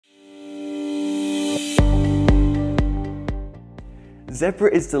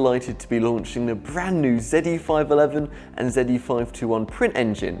Zebra is delighted to be launching the brand new ZE511 and ZE521 print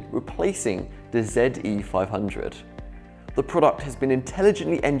engine, replacing the ZE500. The product has been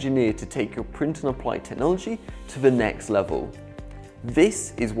intelligently engineered to take your print and apply technology to the next level.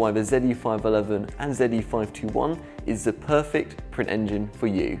 This is why the ZE511 and ZE521 is the perfect print engine for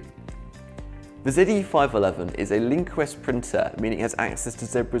you. The ZE511 is a Link-OS printer, meaning it has access to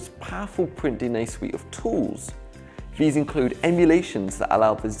Zebra's powerful Print DNA suite of tools. These include emulations that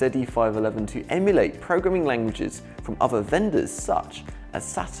allow the ZE511 to emulate programming languages from other vendors such as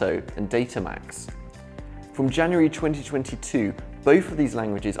Sato and Datamax. From January 2022, both of these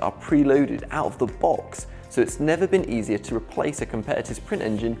languages are preloaded out of the box, so it's never been easier to replace a competitor's print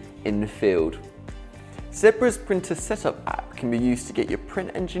engine in the field. Zebra's printer setup app can be used to get your print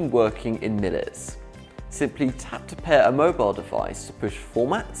engine working in minutes. Simply tap to pair a mobile device to push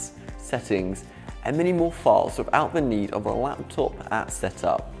formats, settings, and many more files without the need of a laptop at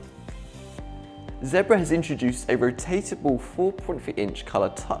setup. Zebra has introduced a rotatable 4.3-inch color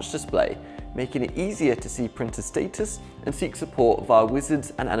touch display, making it easier to see printer status and seek support via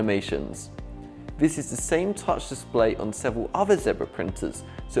wizards and animations. This is the same touch display on several other Zebra printers,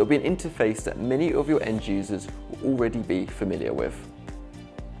 so it will be an interface that many of your end users will already be familiar with.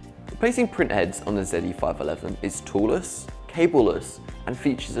 Replacing printheads on the ZE511 is toolless, cableless, and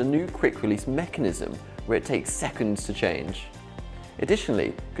features a new quick release mechanism where it takes seconds to change.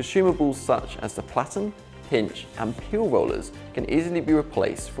 Additionally, consumables such as the platen, pinch, and peel rollers can easily be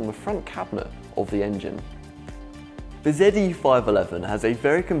replaced from the front cabinet of the engine. The ZE511 has a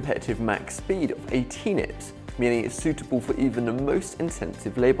very competitive max speed of 18 nits, meaning it's suitable for even the most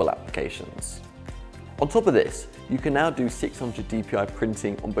intensive label applications. On top of this, you can now do 600 dpi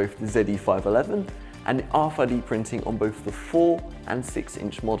printing on both the ZE511 and RFID printing on both the 4 and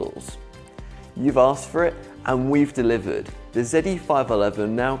 6-inch models. You've asked for it, and we've delivered. The ZE511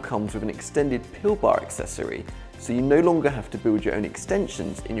 now comes with an extended peel bar accessory, so you no longer have to build your own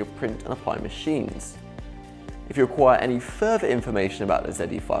extensions in your print and apply machines. If you require any further information about the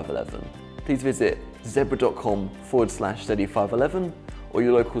ZE511, please visit zebra.com/ZE511 or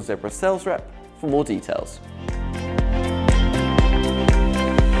your local Zebra sales rep for more details.